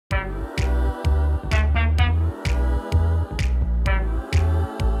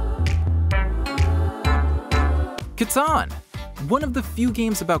Catan! One of the few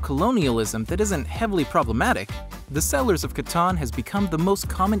games about colonialism that isn't heavily problematic, the Settlers of Catan has become the most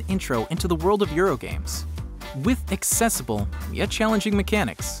common intro into the world of Eurogames. With accessible, yet challenging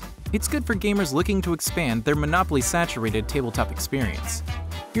mechanics, it's good for gamers looking to expand their Monopoly-saturated tabletop experience.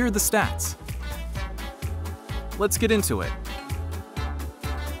 Here are the stats. Let's get into it.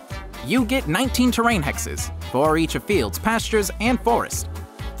 You get 19 terrain hexes, 4 each of fields, pastures, and forest,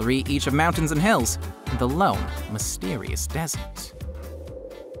 3 each of mountains and hills, and the lone, mysterious desert.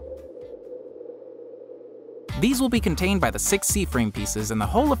 These will be contained by the 6 C-frame pieces, and the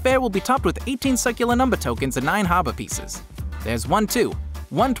whole affair will be topped with 18 circular number tokens and 9 harbor pieces. There's 1, 2,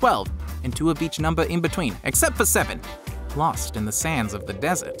 1, 12, and 2 of each number in between, except for 7, lost in the sands of the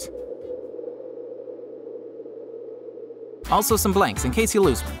desert. Also some blanks in case you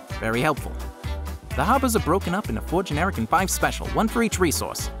lose one, very helpful. The harbors are broken up into 4 generic and 5 special, 1 for each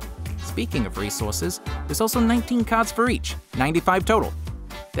resource. Speaking of resources, there's also 19 cards for each, 95 total.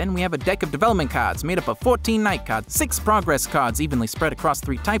 Then we have a deck of development cards made up of 14 night cards, 6 progress cards evenly spread across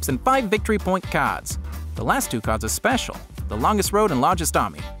 3 types, and 5 victory point cards. The last 2 cards are special, the longest road and largest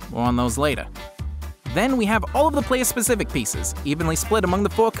army, more on those later. Then we have all of the player-specific pieces, evenly split among the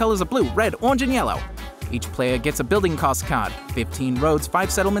 4 colors of blue, red, orange, and yellow. Each player gets a building cost card, 15 roads,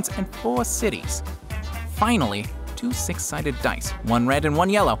 5 settlements, and 4 cities. Finally, 2 6-sided dice, 1 red and 1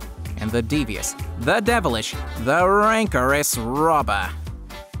 yellow, and the devious, the devilish, the rancorous robber.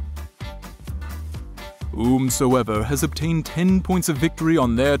 Whomsoever has obtained 10 points of victory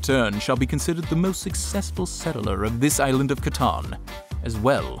on their turn shall be considered the most successful settler of this island of Catan, as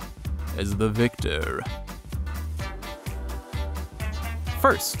well as the victor.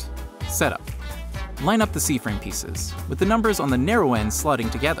 First, setup. Line up the C-frame pieces, with the numbers on the narrow end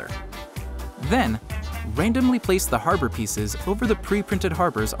slotting together. Then, randomly place the harbor pieces over the pre-printed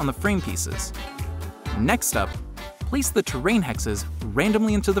harbors on the frame pieces. Next up, place the terrain hexes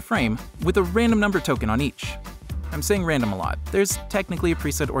randomly into the frame with a random number token on each. I'm saying random a lot. There's technically a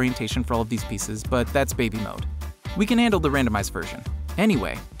preset orientation for all of these pieces, but that's baby mode. We can handle the randomized version.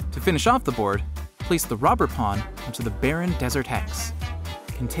 Anyway, to finish off the board, place the robber pawn onto the barren desert hex.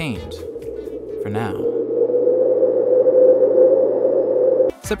 Contained, for now.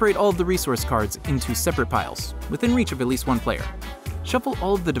 Separate all of the resource cards into separate piles, within reach of at least 1 player. Shuffle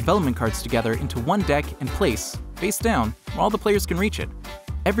all of the development cards together into 1 deck and place, face down, where all the players can reach it.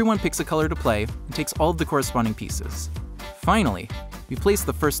 Everyone picks a color to play and takes all of the corresponding pieces. Finally, we place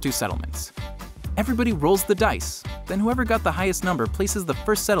the first 2 settlements. Everybody rolls the dice, then whoever got the highest number places the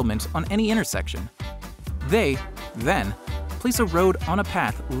first settlement on any intersection. They, then, place a road on a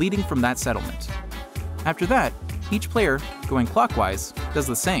path leading from that settlement. After that, each player, going clockwise, does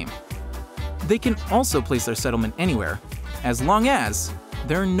the same. They can also place their settlement anywhere, as long as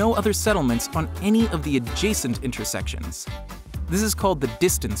there are no other settlements on any of the adjacent intersections. This is called the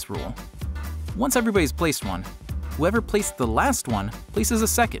distance rule. Once everybody's placed one, whoever placed the last one places a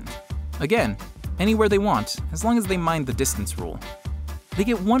second. Again, anywhere they want, as long as they mind the distance rule. They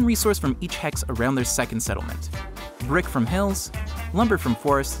get 1 resource from each hex around their second settlement. Brick from hills, lumber from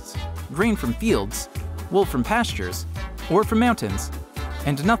forests, grain from fields, wool from pastures, ore from mountains,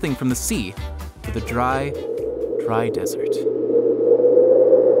 and nothing from the sea for the dry desert.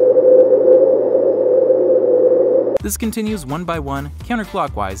 This continues 1 by 1,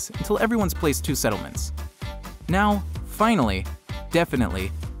 counterclockwise, until everyone's placed 2 settlements. Now, finally,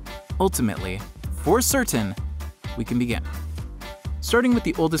 definitely, ultimately, for certain, we can begin. Starting with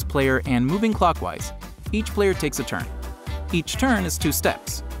the oldest player and moving clockwise, each player takes a turn. Each turn is 2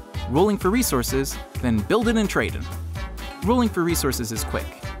 steps. Rolling for resources, then building and trading. Rolling for resources is quick.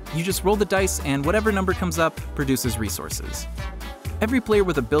 You just roll the dice and whatever number comes up produces resources. Every player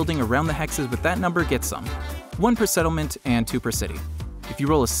with a building around the hexes with that number gets some. 1 per settlement and 2 per city. If you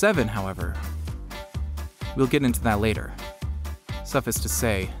roll a 7, however, we'll get into that later. Suffice to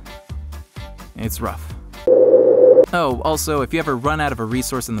say, it's rough. Oh, also, if you ever run out of a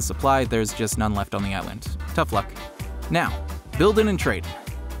resource in the supply, there's just none left on the island. Tough luck. Now, building and trading.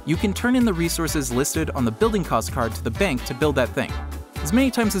 You can turn in the resources listed on the building cost card to the bank to build that thing, as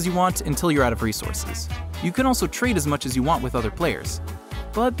many times as you want until you're out of resources. You can also trade as much as you want with other players,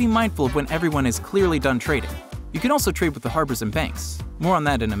 but be mindful of when everyone is clearly done trading. You can also trade with the harbors and banks, more on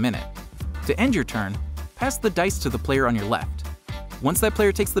that in a minute. To end your turn, pass the dice to the player on your left. Once that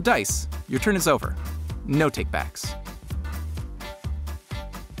player takes the dice, your turn is over. No takebacks.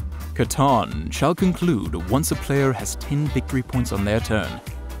 Catan shall conclude once a player has 10 victory points on their turn,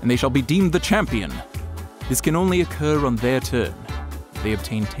 and they shall be deemed the champion. This can only occur on their turn. If they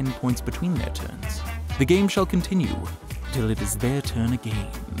obtain 10 points between their turns, the game shall continue till it is their turn again.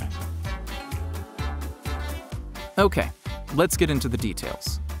 Okay, let's get into the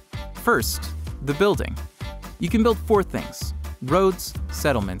details. First, the building. You can build 4 things: roads,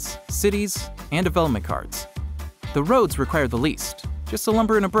 settlements, cities, and development cards. The roads require the least, just a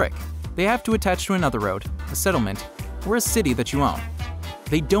lumber and a brick. They have to attach to another road, a settlement, or a city that you own.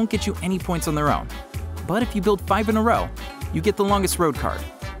 They don't get you any points on their own, but if you build 5 in a row, you get the longest road card,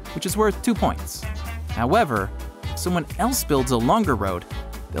 which is worth 2 points. However, if someone else builds a longer road,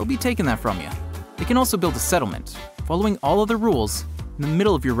 they'll be taking that from you. They can also build a settlement, following all other rules, in the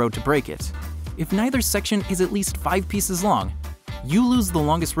middle of your road to break it. If neither section is at least 5 pieces long, you lose the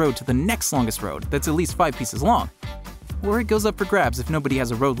longest road to the next longest road that's at least 5 pieces long. Or it goes up for grabs if nobody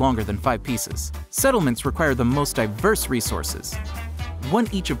has a road longer than 5 pieces. Settlements require the most diverse resources, 1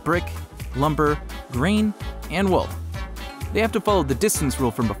 each of brick, lumber, grain, and wool. They have to follow the distance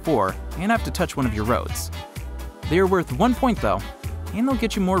rule from before and have to touch one of your roads. They are worth 1 point though, and they'll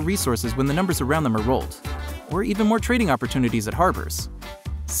get you more resources when the numbers around them are rolled, or even more trading opportunities at harbors.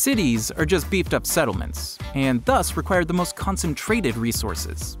 Cities are just beefed up settlements, and thus require the most concentrated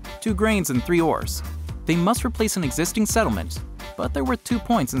resources, 2 grains and 3 ores. They must replace an existing settlement, but they're worth 2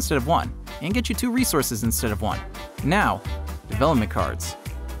 points instead of 1, and get you 2 resources instead of 1. Now, development cards.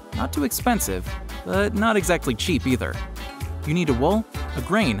 Not too expensive, but not exactly cheap either. You need a wool, a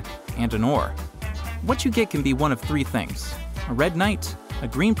grain, and an ore. What you get can be one of 3 things: a red knight, a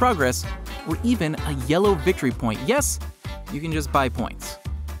green progress, or even a yellow victory point. Yes, you can just buy points.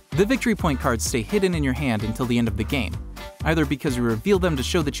 The victory point cards stay hidden in your hand until the end of the game, either because you reveal them to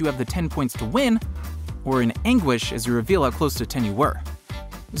show that you have the 10 points to win, or in anguish as you reveal how close to 10 you were.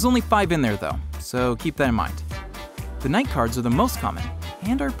 There's only 5 in there though, so keep that in mind. The knight cards are the most common,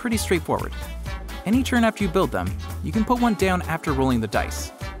 and are pretty straightforward. Any turn after you build them, you can put 1 down after rolling the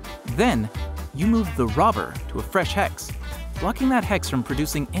dice. Then, you move the robber to a fresh hex, blocking that hex from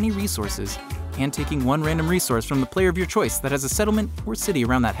producing any resources and taking 1 random resource from the player of your choice that has a settlement or city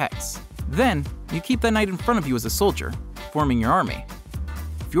around that hex. Then, you keep that knight in front of you as a soldier, forming your army.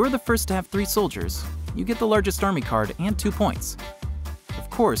 If you're the first to have 3 soldiers, you get the largest army card and 2 points. Of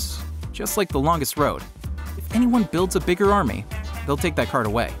course, just like the longest road, if anyone builds a bigger army, they'll take that card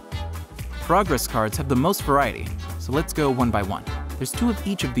away. Progress cards have the most variety, so let's go one by one. There's 2 of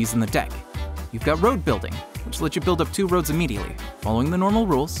each of these in the deck. You've got road building, which lets you build up 2 roads immediately, following the normal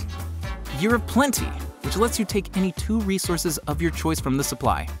rules. Year of Plenty, which lets you take any 2 resources of your choice from the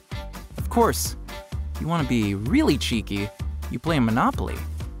supply. Of course, if you want to be really cheeky, you play a Monopoly,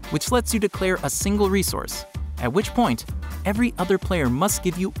 which lets you declare a single resource, at which point, every other player must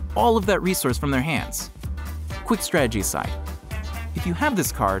give you all of that resource from their hands. Quick strategy aside, if you have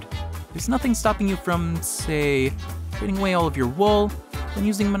this card, there's nothing stopping you from, say, trading away all of your wool, then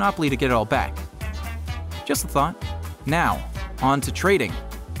using Monopoly to get it all back. Just a thought. Now, on to trading.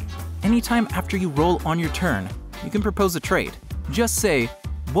 Anytime after you roll on your turn, you can propose a trade. Just say,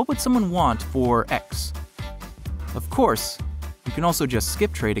 what would someone want for X? Of course, you can also just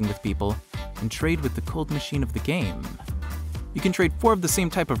skip trading with people and trade with the cold machine of the game. You can trade 4 of the same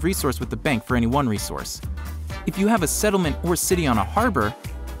type of resource with the bank for any 1 resource. If you have a settlement or city on a harbor,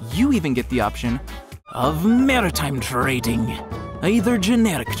 you even get the option of maritime trading, either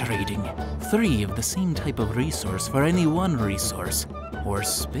generic trading, 3 of the same type of resource for any 1 resource, or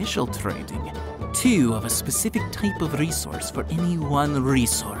special trading, 2 of a specific type of resource for any 1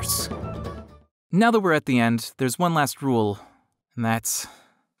 resource. Now that we're at the end, there's one last rule, and that's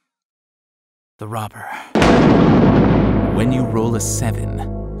the robber. When you roll a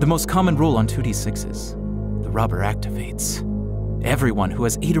 7, the most common roll on 2d6s, the robber activates. Everyone who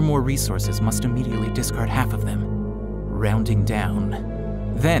has 8 or more resources must immediately discard half of them, rounding down.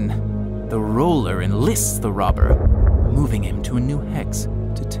 Then, the roller enlists the robber, moving him to a new hex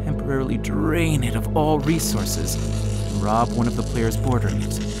to temporarily drain it of all resources and rob one of the players bordering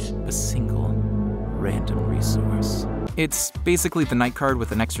it of a single random resource. It's basically the knight card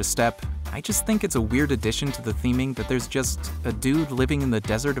with an extra step. I just think it's a weird addition to the theming that there's just a dude living in the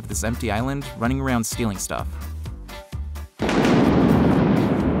desert of this empty island running around stealing stuff.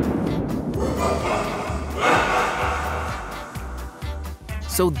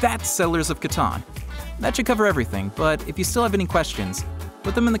 So that's Settlers of Catan. That should cover everything, but if you still have any questions,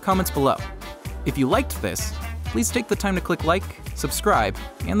 put them in the comments below. If you liked this, please take the time to click like, subscribe,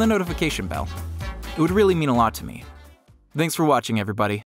 and the notification bell. It would really mean a lot to me. Thanks for watching, everybody.